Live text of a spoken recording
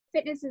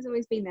fitness has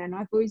always been there, and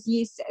I've always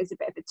used it as a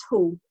bit of a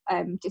tool,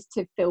 just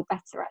to feel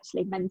better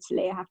actually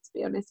mentally, I have to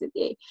be honest with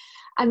you.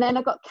 And then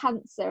I got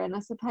cancer, and I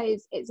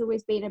suppose it's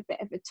always been a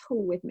bit of a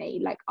tool with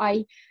me. Like,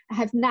 I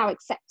have now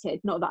accepted,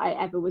 not that I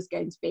ever was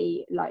going to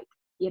be like,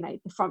 you know,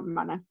 the front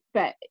runner,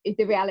 but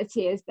the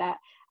reality is that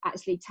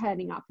actually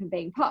turning up and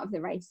being part of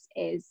the race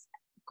is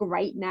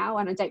great now,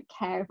 and I don't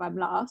care if I'm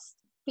last.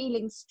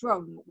 Feeling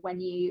strong when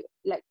you,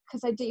 like,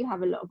 because I do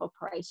have a lot of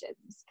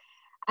operations,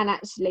 and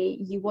actually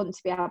you want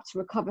to be able to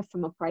recover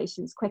from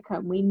operations quicker,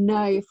 and we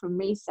know from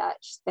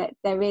research that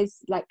there is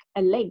like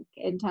a link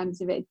in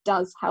terms of it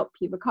does help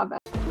you recover.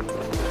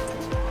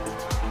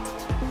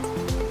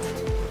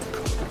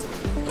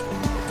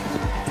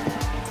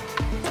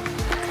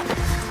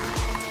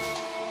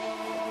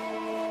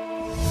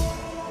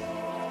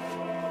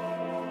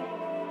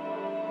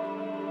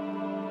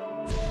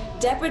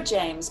 Deborah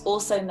James,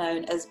 also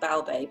known as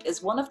Bowel Babe,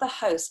 is one of the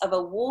hosts of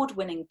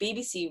award-winning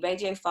BBC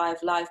Radio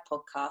 5 live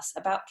podcasts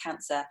about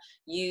cancer,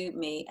 You,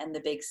 Me and the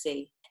Big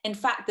C. In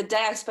fact, the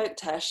day I spoke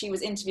to her, she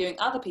was interviewing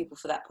other people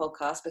for that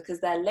podcast because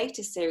their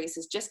latest series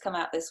has just come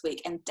out this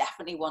week and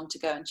definitely one to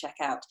go and check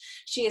out.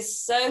 She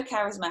is so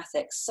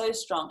charismatic, so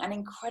strong and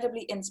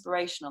incredibly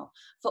inspirational.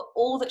 For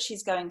all that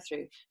she's going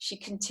through, she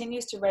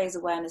continues to raise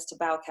awareness to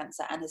bowel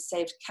cancer and has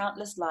saved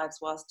countless lives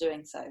whilst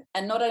doing so.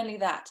 And not only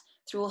that,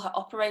 through all her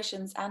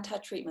operations and her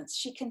treatments,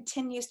 she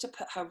continues to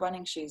put her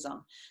running shoes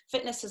on.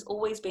 Fitness has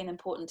always been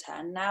important to her,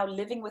 and now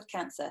living with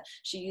cancer,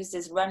 she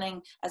uses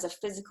running as a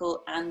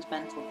physical and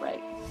mental break.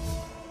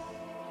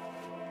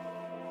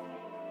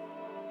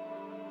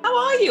 How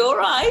are you? All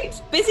right?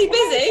 Busy?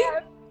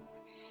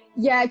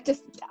 Yeah,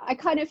 I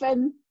kind of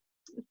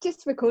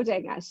just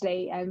recording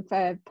actually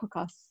for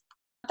podcasts.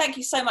 Thank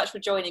you so much for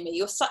joining me.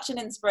 You're such an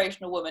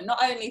inspirational woman,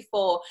 not only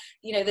for,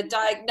 you know, the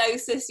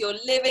diagnosis you're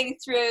living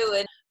through,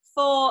 and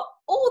for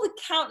all the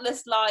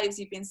countless lives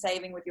you've been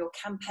saving with your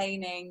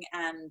campaigning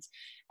and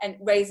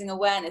raising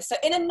awareness. So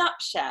in a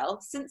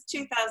nutshell, since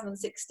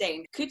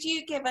 2016, could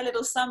you give a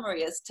little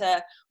summary as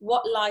to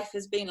what life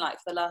has been like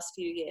for the last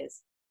few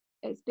years?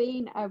 It's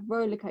been a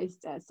roller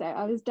coaster. So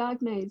I was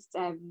diagnosed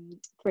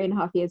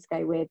 3.5 years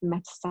ago with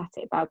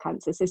metastatic bowel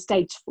cancer, so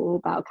stage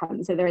 4 bowel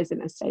cancer. There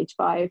isn't a stage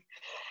 5.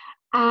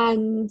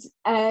 And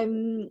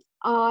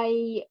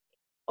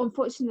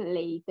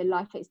unfortunately, the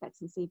life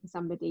expectancy for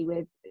somebody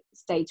with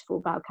stage 4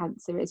 bowel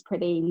cancer is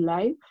pretty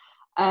low.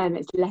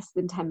 It's less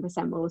than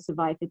 10% will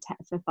survive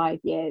for 5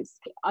 years.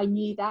 I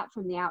knew that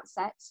from the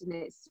outset, and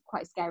it's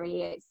quite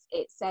scary.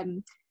 It's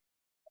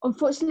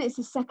unfortunately, it's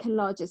the second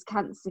largest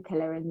cancer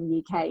killer in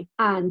the UK,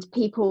 and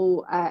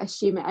people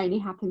assume it only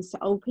happens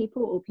to old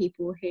people or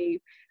people who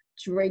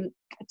drink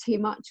too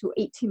much or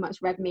eat too much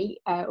red meat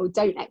or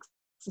don't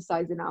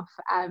exercise enough.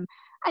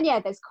 And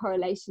yeah, there's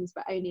correlations,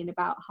 but only in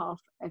about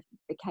half of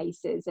the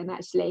cases. And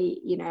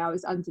actually, you know, I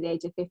was under the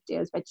age of 50, I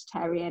was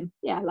vegetarian,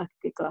 yeah, like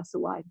a good glass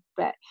of wine,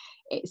 but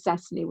it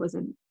certainly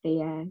wasn't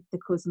the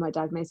cause of my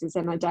diagnosis,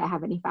 and I don't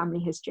have any family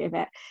history of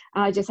it.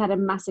 And I just had a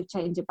massive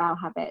change of bowel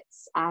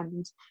habits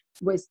and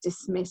was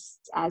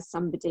dismissed as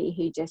somebody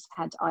who just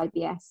had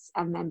IBS.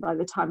 And then by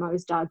the time I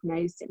was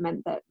diagnosed, it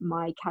meant that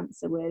my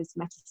cancer was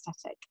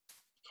metastatic.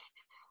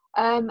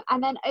 And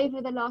then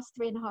over the last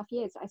 3.5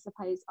 years, I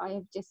suppose I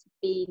have just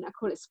been, I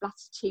call it splatter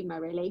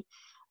tumour really.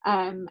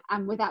 And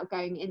without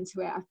going into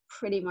it, I've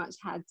pretty much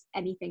had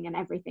anything and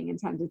everything in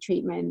terms of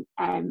treatment.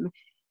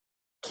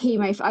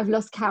 Chemo, I've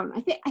lost count.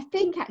 I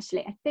think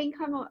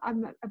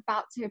I'm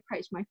about to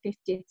approach my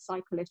 50th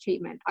cycle of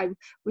treatment.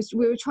 We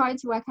were trying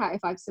to work out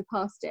if I've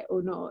surpassed it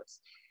or not.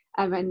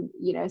 And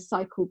you know, a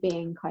cycle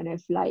being kind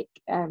of like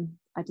I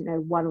don't know,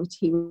 1 or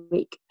 2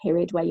 week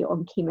period where you're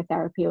on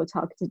chemotherapy or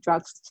targeted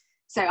drugs.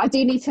 So I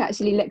do need to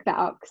actually look that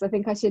up, because I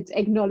think I should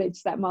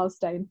acknowledge that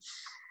milestone.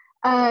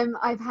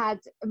 I've had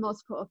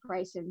multiple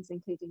operations,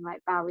 including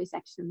like bowel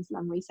resections,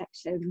 lung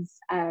resections,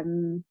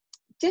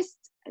 just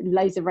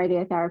loads of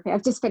radiotherapy.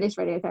 I've just finished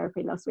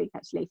radiotherapy last week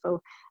actually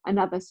for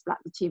another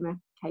splatter tumour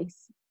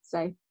case.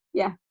 So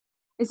yeah,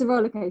 it's a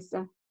roller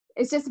coaster.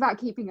 It's just about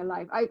keeping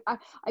alive. I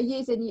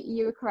use, and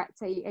you were correct,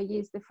 I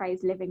use the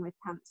phrase living with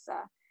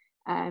cancer,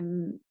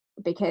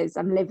 because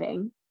I'm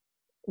living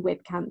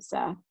with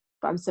cancer,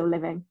 but I'm still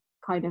living,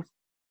 kind of,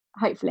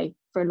 hopefully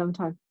for a long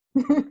time.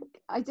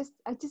 I just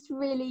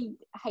really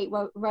hate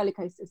roller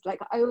coasters. Like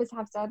I always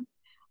have done.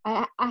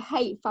 I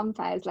hate fun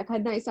fairs. Like I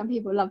know some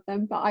people love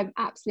them, but I'm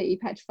absolutely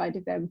petrified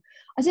of them.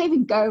 I don't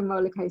even go on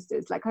roller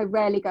coasters. Like I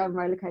rarely go on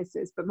roller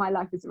coasters, but my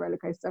life is a roller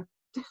coaster.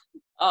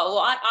 Oh,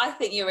 well, I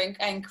think you're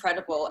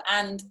incredible.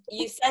 And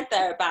you said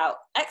there about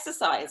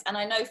exercise, and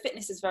I know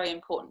fitness is very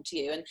important to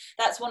you. And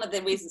that's one of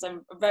the reasons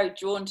I'm very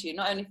drawn to you,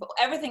 not only for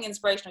everything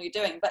inspirational you're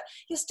doing, but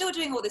you're still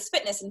doing all this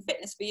fitness, and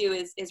fitness for you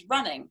is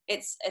running.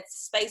 It's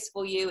space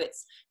for you.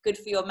 It's good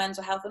for your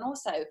mental health. And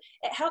also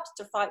it helps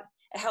to fight.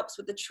 It helps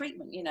with the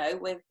treatment, you know,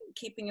 with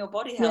keeping your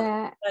body healthy.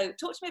 Yeah. So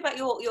talk to me about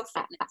your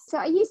fitness. So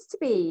I used to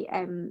be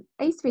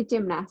a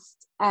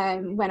gymnast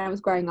when I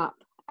was growing up.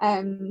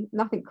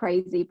 Nothing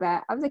crazy,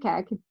 but I was okay.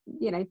 I could,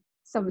 you know,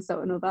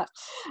 somersault and all that.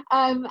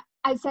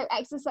 And so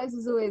exercise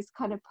was always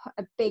kind of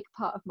a big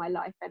part of my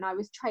life, and I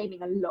was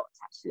training a lot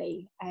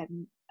actually,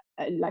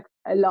 like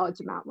a large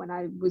amount when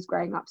I was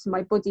growing up, so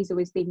my body's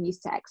always been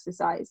used to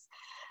exercise.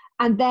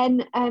 And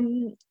then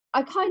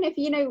I kind of,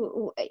 you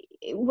know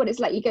what it's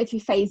like, you go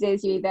through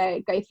phases, you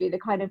either go through the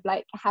kind of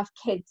like have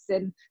kids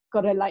and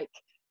gotta like,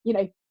 you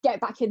know,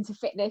 get back into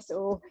fitness,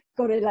 or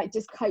gotta like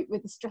just cope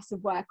with the stress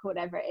of work or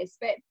whatever it is,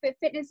 but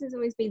fitness has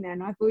always been there,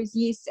 and I've always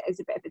used it as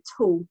a bit of a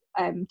tool,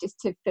 just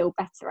to feel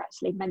better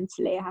actually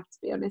mentally, I have to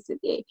be honest with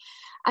you.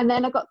 And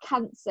then I got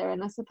cancer,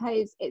 and I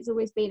suppose it's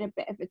always been a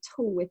bit of a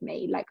tool with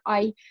me. Like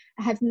I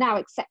have now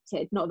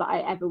accepted, not that I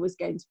ever was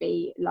going to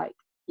be like,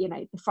 you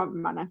know, the front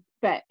runner,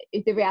 but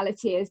the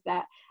reality is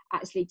that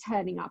actually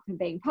turning up and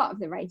being part of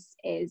the race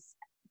is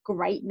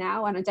great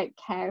now, and I don't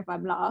care if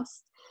I'm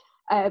last.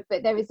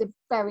 But there is a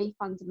very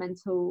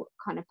fundamental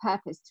kind of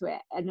purpose to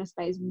it, and I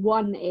suppose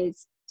one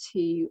is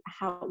to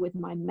help with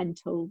my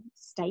mental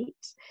state,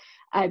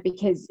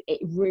 because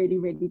it really,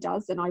 really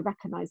does, and I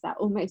recognise that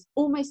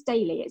almost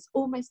daily. It's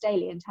almost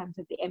daily in terms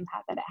of the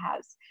impact that it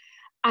has.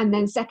 And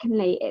then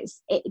secondly,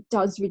 it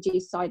does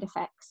reduce side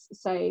effects.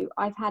 So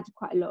I've had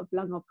quite a lot of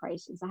lung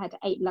operations. I had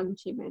 8 lung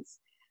tumours,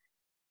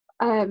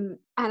 and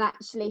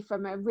actually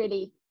from a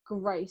really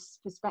gross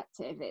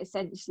perspective, it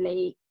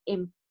essentially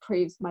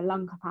improves my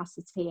lung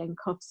capacity and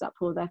coughs up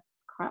all the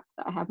crap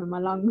that I have in my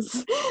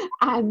lungs.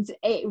 And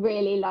it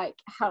really like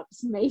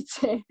helps me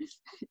to,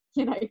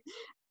 you know,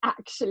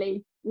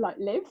 actually like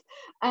live,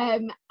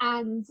 and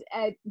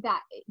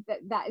that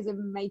is a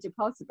major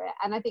part of it.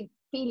 And I think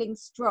feeling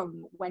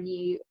strong when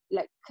you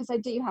like, because I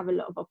do have a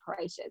lot of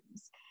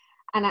operations,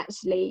 and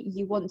actually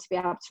you want to be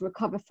able to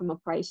recover from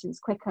operations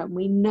quicker, and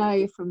we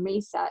know from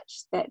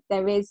research that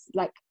there is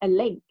like a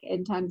link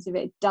in terms of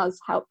it does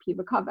help you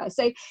recover.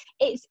 So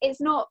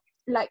it's not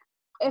like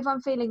if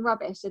I'm feeling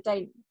rubbish, I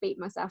don't beat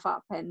myself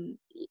up, and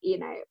you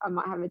know, I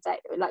might have a day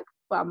like,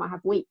 well, I might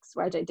have weeks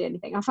where I don't do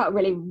anything. I felt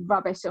really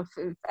rubbish off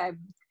of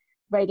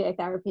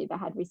radiotherapy that I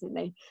had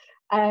recently,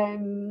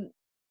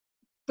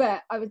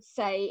 but I would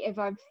say if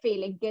I'm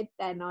feeling good,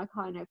 then I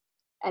kind of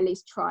at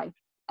least try.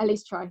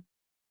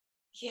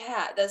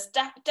 Yeah, there's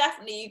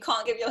definitely, you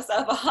can't give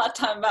yourself a hard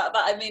time about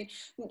that. I mean,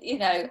 you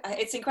know,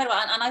 it's incredible.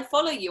 And I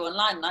follow you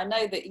online, and I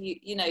know that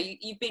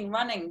you've been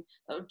running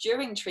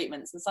during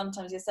treatments, and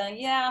sometimes you're saying,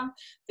 yeah, I'm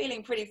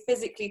feeling pretty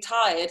physically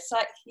tired. It's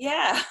like,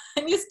 yeah,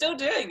 and you're still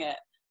doing it.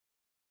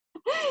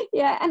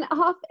 Yeah, and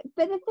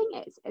but the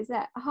thing is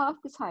that half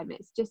the time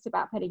it's just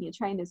about putting your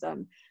trainers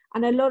on,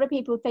 and a lot of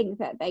people think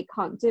that they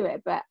can't do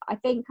it, but I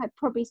think I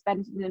probably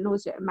spend an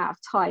inordinate amount of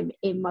time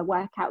in my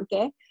workout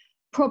gear,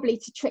 probably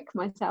to trick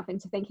myself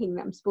into thinking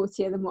that I'm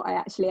sportier than what I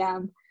actually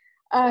am.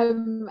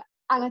 And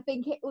I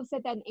think it also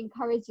then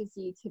encourages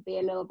you to be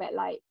a little bit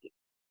like,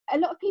 a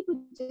lot of people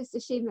just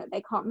assume that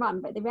they can't run,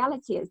 but the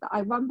reality is that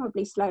I run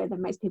probably slower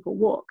than most people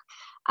walk.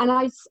 And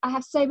I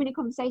have so many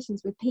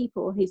conversations with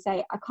people who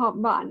say I can't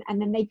run,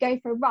 and then they go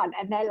for a run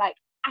and they're like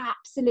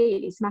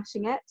absolutely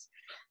smashing it,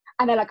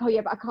 and they're like, oh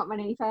yeah, but I can't run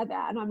any further.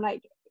 And I'm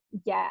like,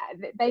 yeah,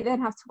 they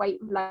then have to wait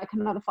like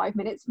another 5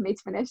 minutes for me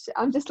to finish.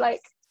 I'm just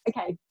like,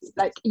 okay,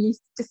 like you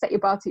just set your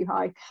bar too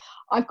high.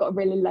 I've got a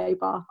really low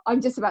bar. I'm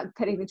just about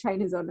putting the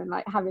trainers on and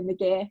like having the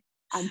gear,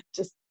 and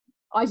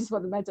I just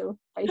want the medal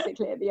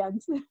basically at the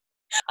end.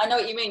 I know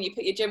what you mean. You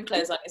put your gym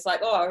clothes on, it's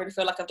like, oh, I already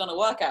feel like I've done a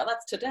workout.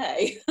 That's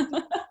today.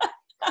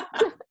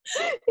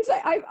 It's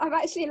like I'm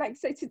actually like,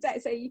 so today,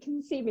 so you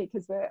can see me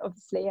because we're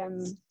obviously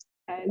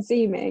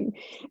zooming,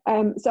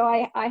 so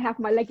I have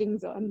my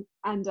leggings on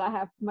and I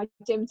have my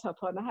gym top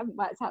on. I haven't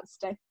worked out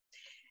today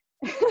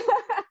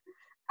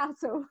at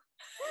all.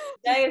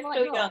 The day is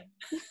still young.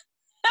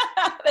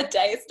 The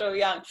day is still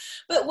young.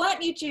 But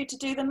weren't you due to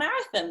do the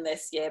marathon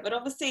this year? But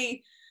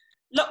obviously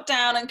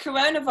lockdown and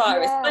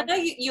coronavirus. Yeah. I know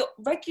you're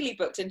regularly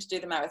booked in to do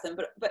the marathon,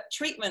 but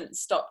treatment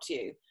stopped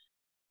you.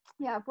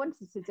 Yeah, I've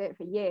wanted to do it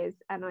for years,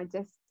 and I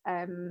just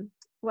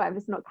well, if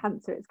it's not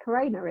cancer, it's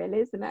corona,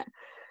 really, isn't it?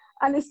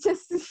 And it's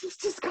just you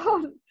just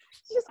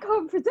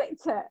can't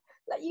predict it.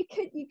 Like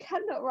you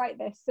cannot write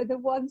this. So the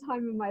one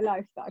time in my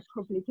life that I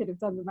probably could have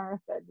done the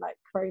marathon, like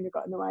corona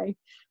got in the way.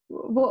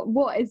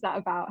 What is that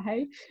about,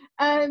 hey?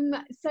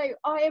 So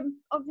I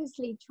am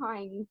obviously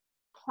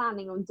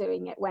planning on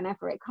doing it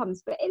whenever it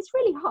comes, but it's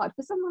really hard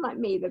for someone like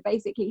me that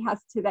basically has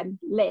to then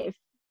live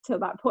till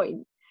that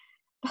point.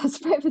 That's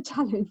a bit of a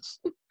challenge,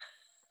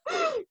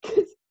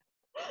 because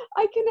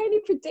I can only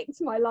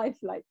predict my life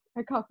like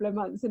a couple of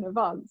months in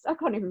advance. I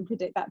can't even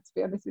predict that, to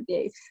be honest with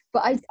you.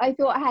 But I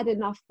thought I had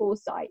enough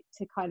foresight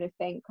to kind of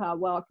think, oh,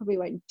 well, I probably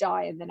won't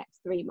die in the next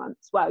 3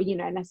 months. Well, you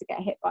know, unless I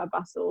get hit by a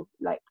bus or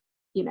like,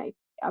 you know,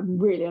 I'm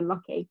really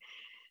unlucky.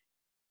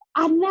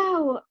 And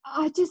now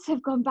I just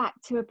have gone back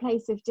to a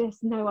place of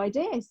just no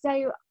idea.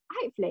 So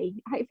hopefully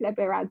I'll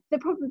be around. The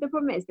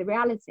problem is, the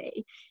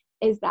reality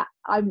is that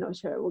I'm not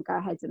sure it will go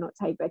ahead in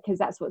October, because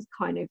that's what's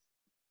kind of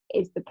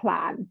is the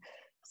plan.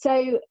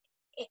 So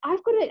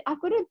I've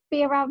got to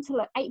be around till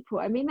like April.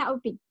 I mean, that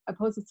would be a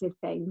positive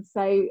thing.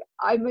 So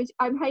I'm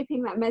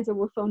hoping that medal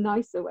will feel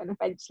nicer when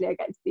eventually I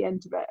get to the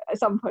end of it at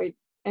some point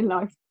in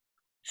life.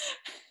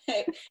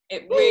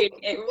 It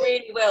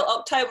really will.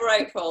 October,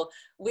 April,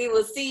 we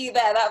will see you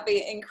there. That'd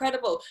be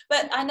incredible.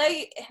 But I know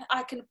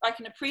I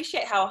can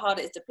appreciate how hard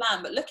it is to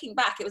plan. But looking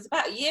back, it was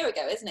about a year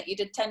ago, isn't it? You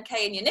did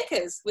 10K in your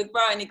knickers with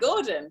Bryony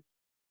Gordon.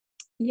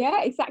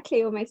 Yeah,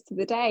 exactly, almost to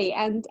the day.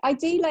 And I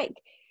do like,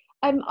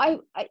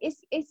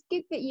 it's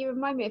good that you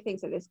remind me of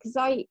things like this, because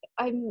I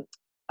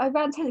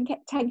ran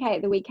 10K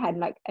at the weekend,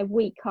 like a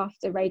week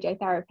after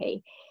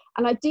radiotherapy,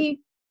 and I do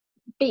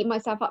beat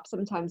myself up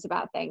sometimes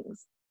about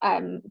things.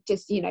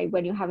 Just, you know,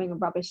 when you're having a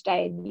rubbish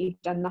day and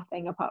you've done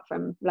nothing apart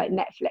from like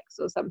Netflix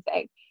or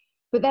something.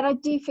 But then I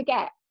do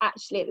forget,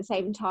 actually, at the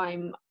same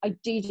time, I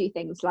do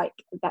things like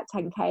that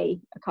 10K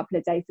a couple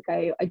of days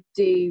ago. I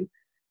do,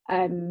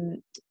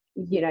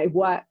 you know,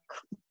 work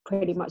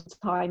pretty much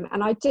time.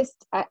 And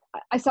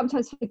I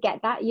sometimes forget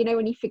that, you know,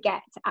 when you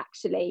forget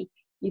actually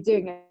you're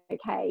doing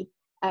okay.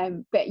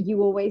 But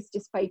you always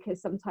just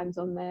focus sometimes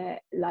on the,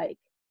 like,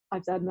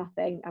 I've done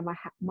nothing, and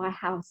my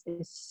house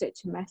is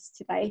such a mess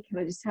today. Can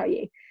I just tell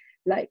you,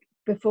 like,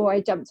 before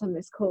I jumped on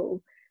this call,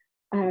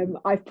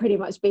 I've pretty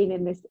much been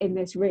in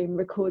this room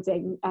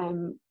recording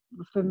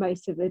for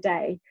most of the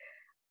day,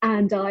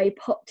 and I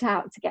popped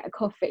out to get a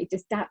coffee.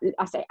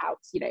 I say out,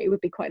 you know, it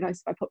would be quite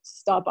nice if I popped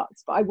to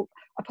Starbucks, but I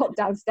popped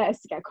downstairs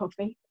to get a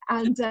coffee,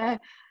 and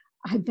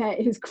there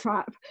is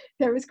crap.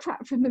 There is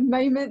crap from the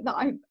moment that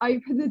I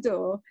open the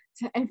door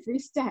to every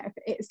step.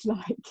 It's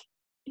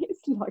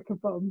like a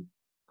bomb.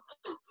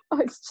 Oh,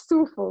 it's just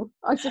awful.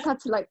 I just had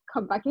to like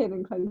come back in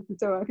and close the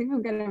door. I think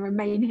I'm going to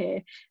remain here,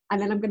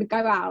 and then I'm going to go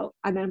out,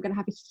 and then I'm going to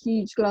have a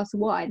huge glass of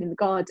wine in the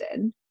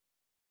garden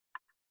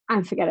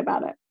and forget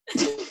about it.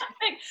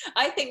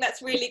 I think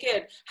that's really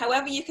good.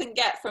 However you can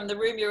get from the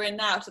room you're in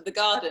now to the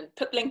garden,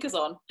 put blinkers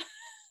on.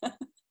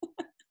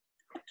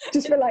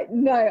 Just for like,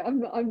 no, I'm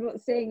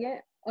not seeing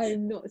it.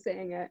 I'm not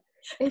seeing it.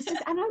 It's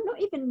just, and I'm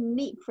not even a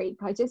neat freak.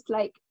 I'm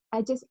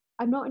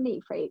not a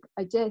neat freak.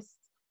 I just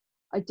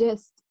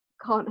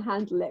can't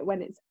handle it when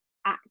it's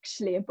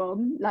actually a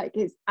bomb. Like,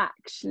 it's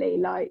actually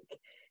like,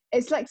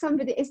 it's like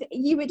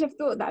you would have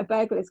thought that a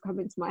burglar's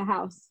come into my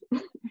house.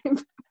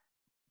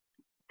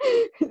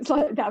 It's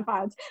like that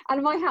bad.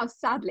 And my house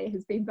sadly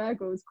has been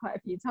burgled quite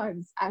a few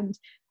times, and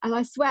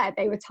I swear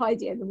they were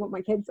tidier than what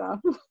my kids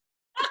are.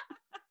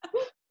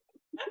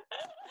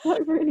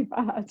 Like, really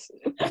bad.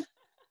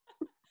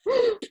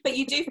 But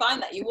you do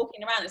find that you're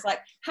walking around, it's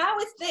like, how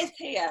is this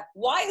here?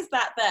 Why is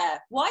that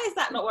there? Why is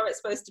that not where it's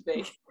supposed to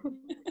be?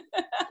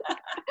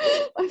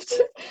 I've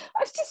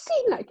just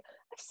seen like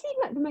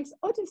the most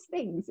oddest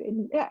things.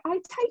 I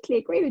totally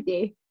agree with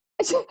you.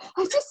 I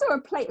just saw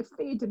a plate of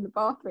food in the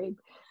bathroom,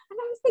 and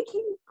I was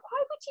thinking,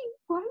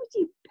 why would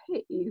you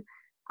poo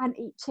and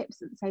eat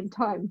chips at the same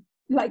time?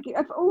 Like,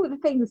 of all the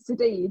things to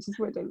do, you just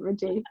wouldn't,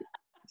 would you?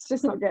 It's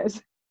just not good.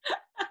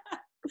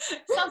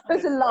 Sounds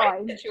like There's a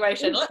line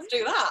situation. Let's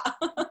do that.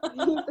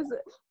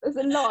 there's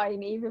a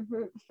line even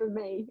for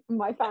me and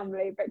my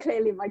family, but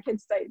clearly my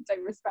kids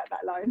don't respect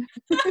that line.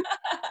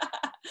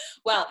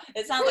 Well,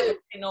 it sounds like a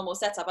pretty normal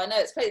setup. I know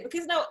it's crazy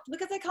because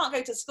they can't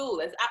go to school.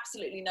 There's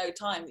absolutely no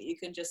time that you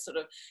can just sort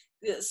of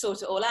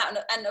sort it all out.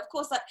 And of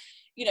course, like,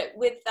 you know,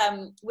 with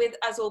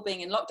us all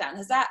being in lockdown,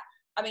 has that?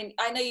 I mean,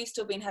 I know you've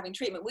still been having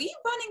treatment. Were you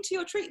running to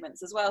your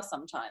treatments as well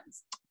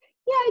sometimes?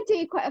 Yeah, I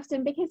do quite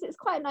often, because it's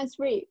quite a nice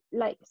route.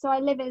 Like, so I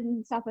live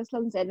in southwest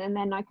London, and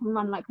then I can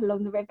run like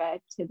along the river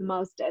to the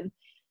Marsden,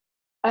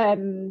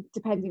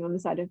 depending on the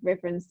side of the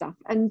river and stuff.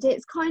 And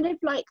it's kind of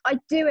like, I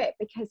do it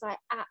because I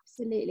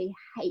absolutely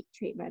hate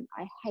treatment.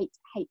 I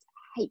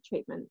hate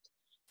treatment.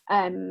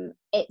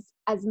 It's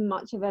as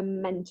much of a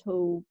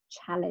mental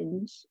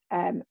challenge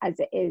as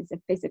it is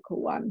a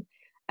physical one.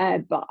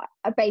 But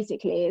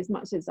basically, as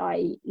much as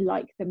I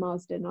like the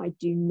Marsden, I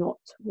do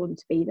not want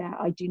to be there.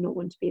 I do not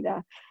want to be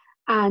there.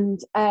 And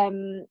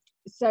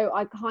so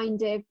I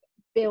kind of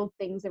build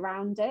things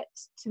around it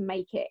to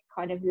make it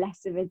kind of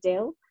less of a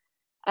deal.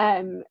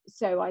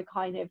 So I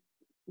kind of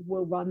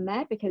will run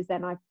there because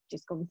then I've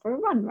just gone for a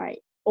run, right?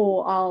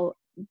 Or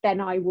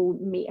I will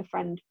meet a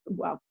friend.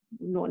 Well,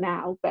 not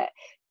now, but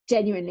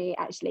genuinely,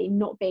 actually,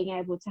 not being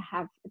able to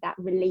have that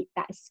relief,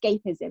 that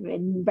escapism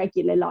in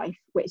regular life,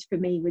 which for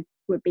me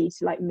would be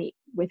to like meet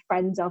with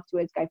friends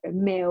afterwards, go for a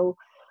meal,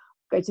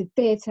 go to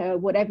theatre,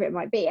 whatever it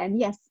might be. And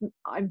yes,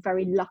 I'm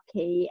very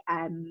lucky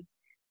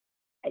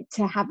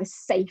to have a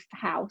safe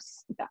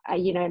house, that,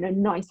 you know, and a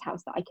nice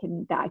house that I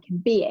can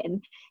be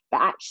in.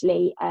 But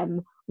actually,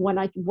 when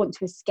I want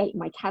to escape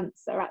my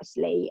cancer,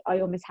 actually, I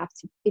almost have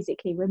to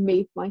physically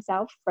remove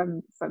myself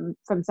from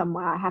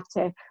somewhere. I have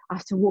to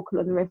walk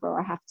along the river,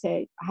 or I have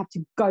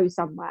to go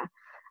somewhere.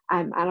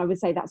 And I would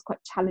say that's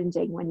quite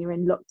challenging when you're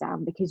in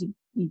lockdown, because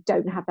you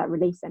don't have that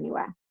release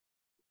anywhere.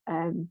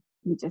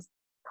 You just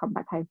come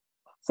back home.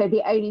 So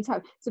the only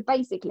time, so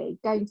basically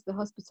going to the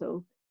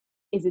hospital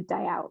is a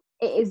day out.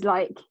 It is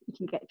like, you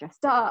can get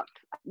dressed up,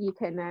 you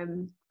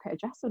can put a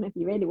dress on if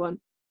you really want,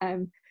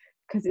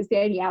 because it's the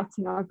only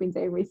outing I've been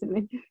doing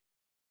recently.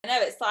 I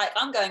know, it's like,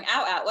 I'm going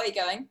out. Where are you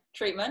going?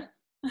 Treatment.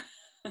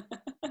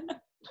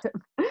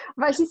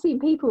 I've actually seen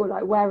people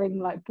like wearing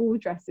like ball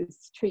dresses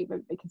to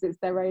treatment because it's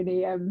their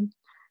only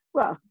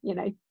well, you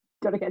know,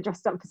 got to get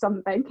dressed up for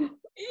something.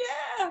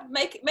 Yeah,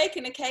 make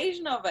an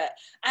occasion of it.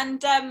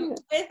 And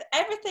with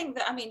everything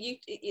that, I mean,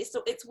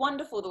 it's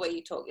wonderful the way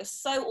you talk. You're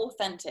so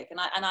authentic, and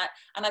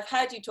I've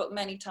heard you talk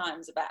many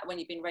times about when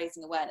you've been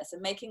raising awareness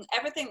and making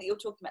everything that you're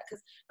talking about,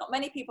 because not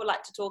many people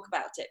like to talk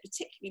about it,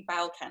 particularly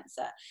bowel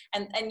cancer,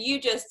 and you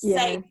just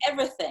say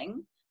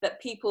everything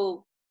that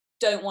people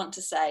don't want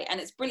to say, and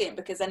it's brilliant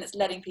because then it's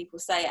letting people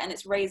say it, and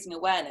it's raising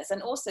awareness,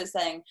 and also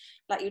saying,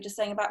 like you were just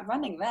saying about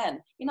running, then,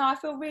 you know, I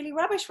feel really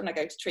rubbish when I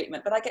go to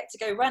treatment, but I get to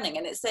go running,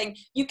 and it's saying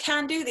you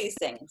can do these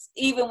things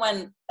even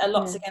when a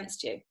lot's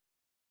against you.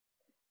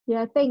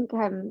 I think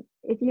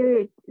if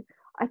you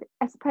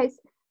I suppose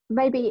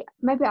maybe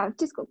I've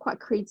just got quite a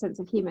crude sense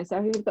of humour, so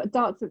I've either got a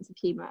dark sense of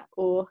humour,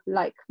 or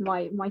like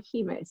my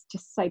humour is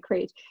just so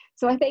crude.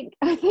 So I think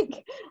I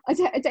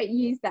don't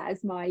use that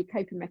as my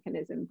coping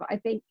mechanism, but I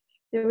think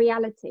the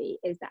reality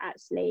is that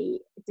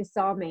actually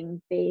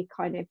disarming the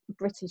kind of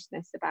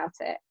Britishness about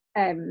it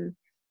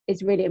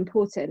is really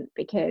important,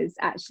 because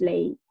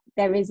actually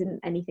there isn't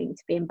anything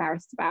to be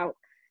embarrassed about,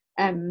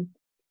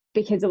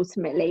 because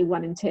ultimately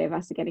 1 in 2 of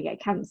us are going to get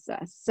cancer.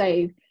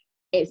 So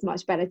it's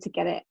much better to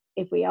get it,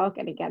 if we are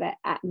going to get it,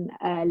 at an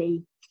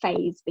early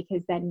phase,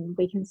 because then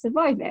we can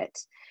survive it.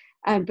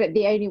 But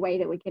the only way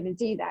that we're going to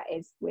do that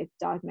is with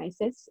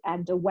diagnosis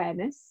and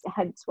awareness,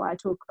 hence why I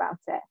talk about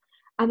it.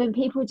 And then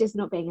people just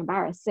not being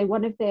embarrassed. So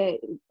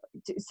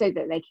so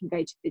that they can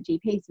go to the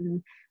GPs.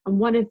 And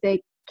one of the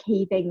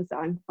key things that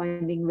I'm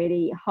finding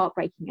really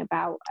heartbreaking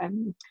about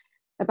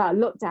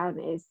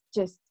lockdown is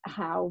just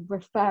how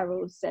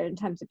referrals, so in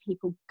terms of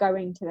people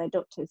going to their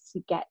doctors to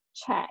get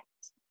checked,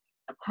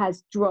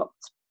 has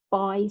dropped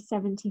by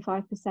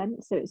 75%.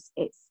 So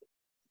it's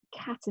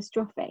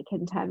catastrophic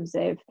in terms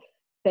of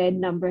the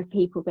number of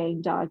people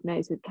being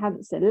diagnosed with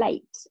cancer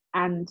late.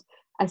 And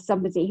as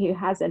somebody who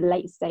has a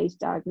late stage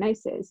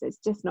diagnosis, it's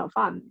just not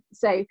fun.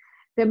 So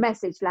the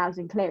message loud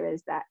and clear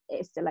is that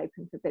it's still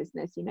open for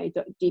business. You know,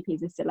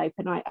 GPs are still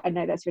open. I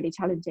know that's really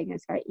challenging.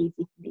 It's very easy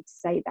for me to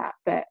say that,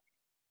 but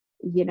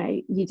you know,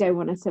 you don't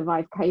want to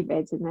survive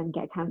COVID and then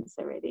get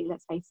cancer, really,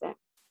 let's face it.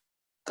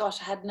 Gosh,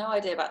 I had no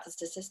idea about the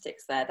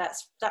statistics there.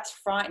 That's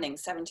frightening,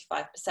 75%,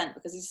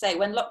 because you say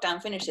when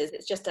lockdown finishes,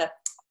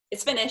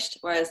 it's finished,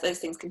 whereas those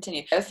things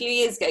continue. A few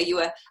years ago, you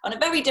were on a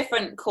very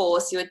different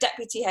course. You were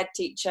deputy head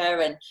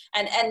teacher,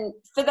 and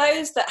for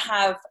those that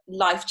have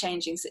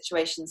life-changing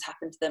situations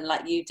happen to them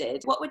like you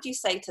did, what would you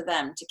say to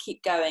them to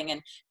keep going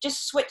and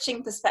just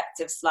switching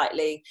perspectives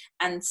slightly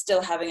and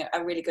still having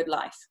a really good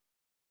life?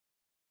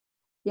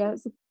 Yeah,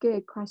 that's a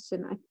good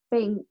question. I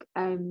think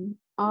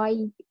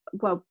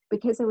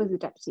because I was a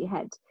deputy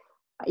head,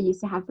 I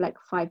used to have like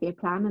a 5-year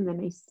plan, and then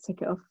I used to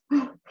tick it off.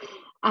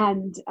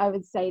 And I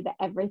would say that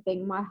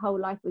my whole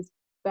life was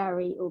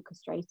very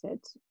orchestrated,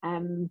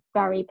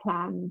 very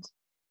planned.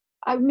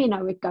 I mean,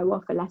 I would go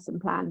off a lesson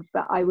plan,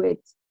 but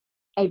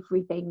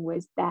everything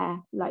was there,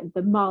 like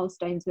the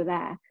milestones were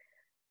there.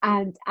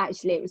 And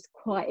actually it was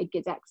quite a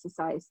good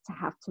exercise to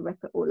have to rip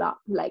it all up.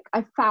 Like,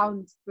 I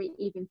found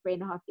even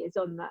 3.5 years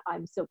on that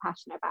I'm still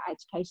passionate about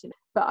education,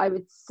 but I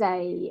would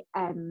say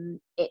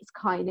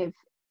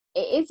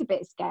it is a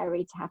bit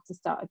scary to have to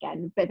start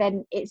again. But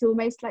then it's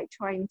almost like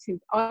trying to,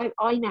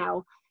 I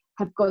now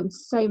have gone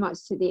so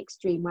much to the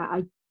extreme where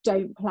I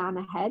don't plan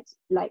ahead.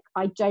 Like,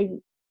 I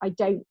don't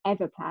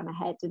ever plan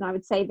ahead. And I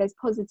would say there's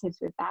positives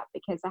with that,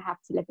 because I have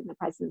to live in the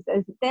present.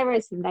 There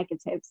are some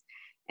negatives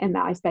in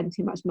that I spend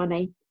too much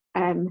money.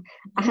 And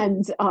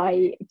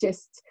I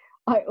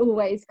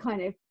always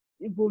kind of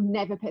will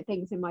never put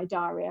things in my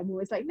diary. I'm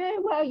always like, no,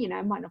 well, you know,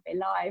 I might not be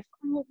alive.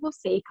 We'll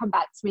see, come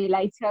back to me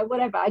later,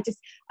 whatever.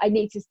 I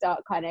need to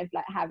start kind of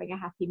like having a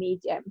happy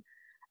medium.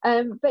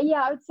 But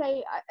yeah, I would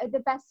say the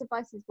best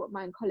advice is what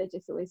my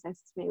oncologist always says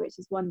to me, which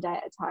is 1 day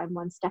at a time,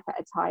 1 step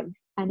at a time.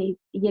 And he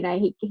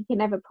can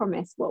never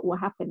promise what will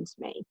happen to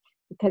me,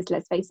 because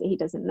let's face it, he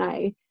doesn't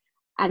know.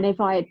 And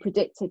if I had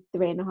predicted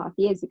 3.5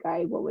 years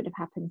ago what would have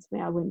happened to me,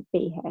 I wouldn't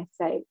be here.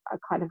 So I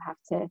kind of have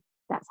to,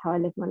 that's how I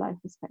live my life,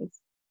 I suppose.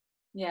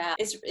 Yeah,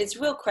 it's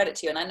real credit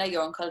to you. And I know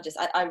you're an oncologist.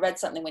 I read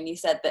something when you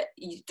said that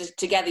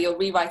together you're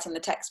rewriting the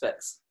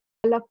textbooks.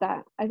 I love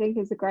that. I think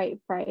it's a great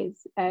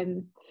phrase,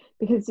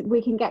 because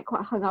we can get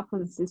quite hung up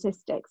on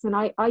statistics, and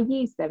I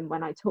use them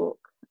when I talk,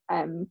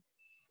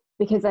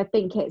 because I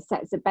think it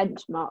sets a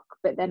benchmark,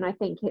 but then I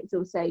think it's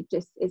also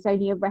it's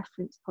only a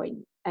reference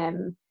point.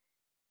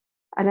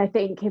 And I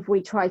think if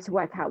we try to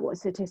work out what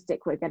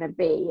statistic we're going to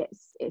be,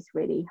 it's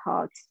really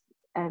hard.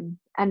 And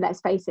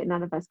let's face it,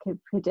 none of us could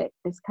predict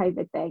this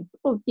COVID thing.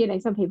 Well, you know,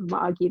 some people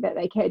might argue that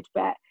they could,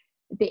 but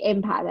the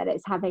impact that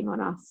it's having on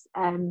us,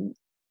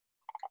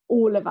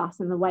 all of us,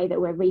 and the way that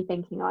we're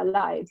rethinking our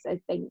lives, I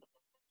think,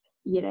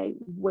 you know,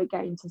 we're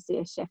going to see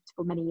a shift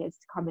for many years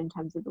to come in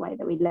terms of the way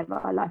that we live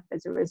our life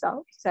as a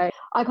result. So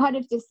I kind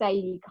of just say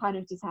you kind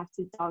of just have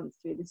to dance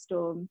through the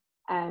storm,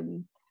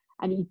 and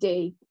you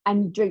do,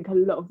 and you drink a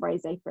lot of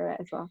rosé for it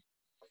as well.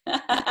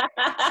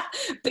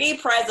 Be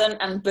present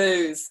and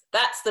booze.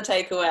 That's the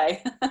takeaway.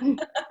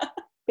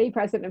 Be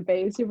present and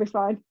booze, you'll be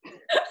fine.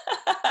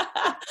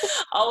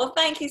 Oh, well,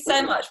 thank you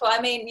so much. Well, I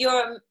mean,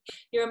 you're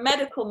a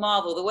medical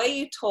marvel. The way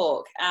you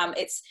talk,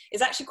 it's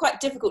actually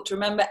quite difficult to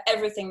remember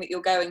everything that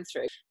you're going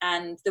through,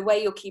 and the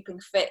way you're keeping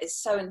fit is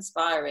so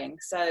inspiring.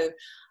 So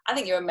I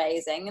think you're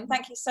amazing, and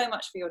thank you so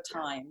much for your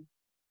time.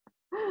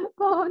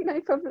 Oh,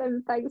 no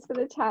problem. Thanks for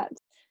the chat.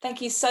 Thank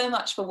you so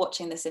much for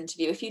watching this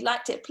interview. If you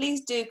liked it,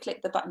 please do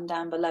click the button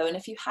down below. And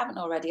if you haven't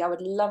already, I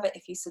would love it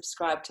if you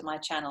subscribe to my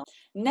channel.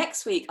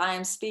 Next week, I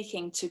am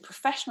speaking to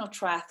professional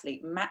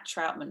triathlete Matt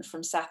Troutman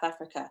from South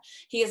Africa.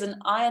 He is an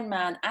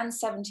Ironman and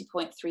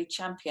 70.3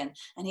 champion,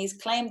 and he's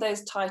claimed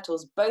those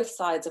titles both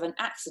sides of an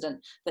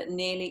accident that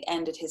nearly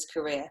ended his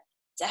career.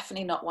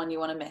 Definitely not one you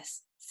want to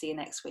miss. See you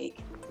next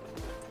week.